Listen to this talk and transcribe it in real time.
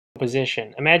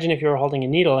position. Imagine if you were holding a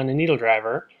needle and a needle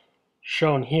driver,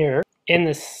 shown here. In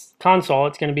this console,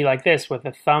 it's going to be like this, with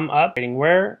a thumb up,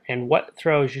 where and what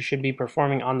throws you should be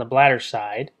performing on the bladder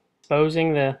side,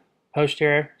 exposing the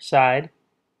posterior side,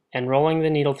 and rolling the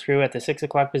needle through at the 6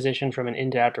 o'clock position from an in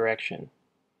to out direction.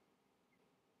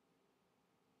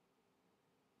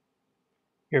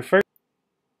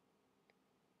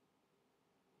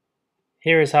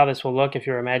 Here is how this will look if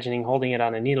you're imagining holding it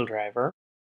on a needle driver.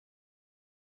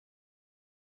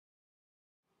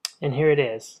 And here it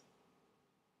is.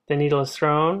 The needle is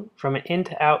thrown from an in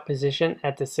to out position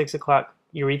at the 6 o'clock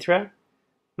urethra.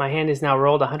 My hand is now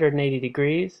rolled 180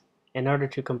 degrees. In order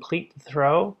to complete the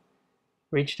throw,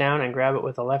 reach down and grab it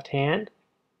with the left hand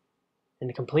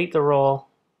and complete the roll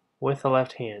with the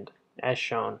left hand, as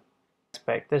shown.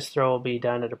 This throw will be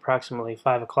done at approximately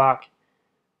 5 o'clock.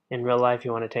 In real life,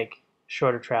 you want to take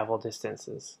shorter travel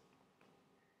distances.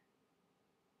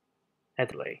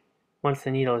 Once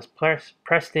the needle is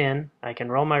pressed in, I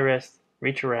can roll my wrist,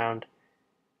 reach around,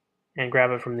 and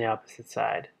grab it from the opposite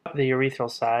side. The urethral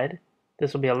side,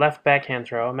 this will be a left backhand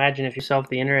throw. Imagine if yourself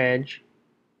the inner edge,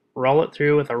 roll it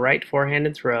through with a right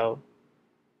four-handed throw.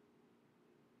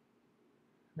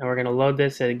 Now we're going to load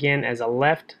this again as a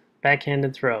left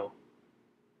backhanded throw.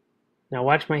 Now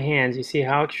watch my hands. You see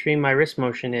how extreme my wrist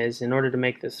motion is in order to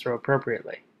make this throw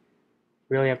appropriately.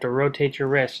 You really have to rotate your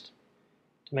wrist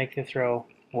to make the throw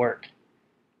work.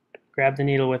 Grab the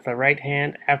needle with the right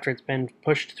hand after it's been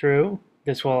pushed through.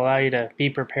 This will allow you to be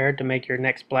prepared to make your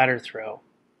next bladder throw.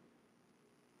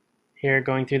 Here,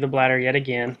 going through the bladder yet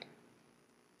again.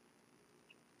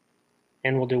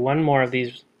 And we'll do one more of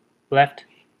these left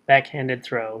backhanded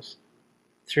throws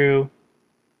through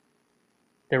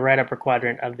the right upper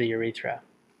quadrant of the urethra.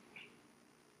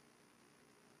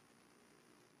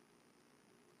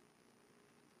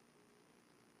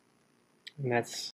 And that's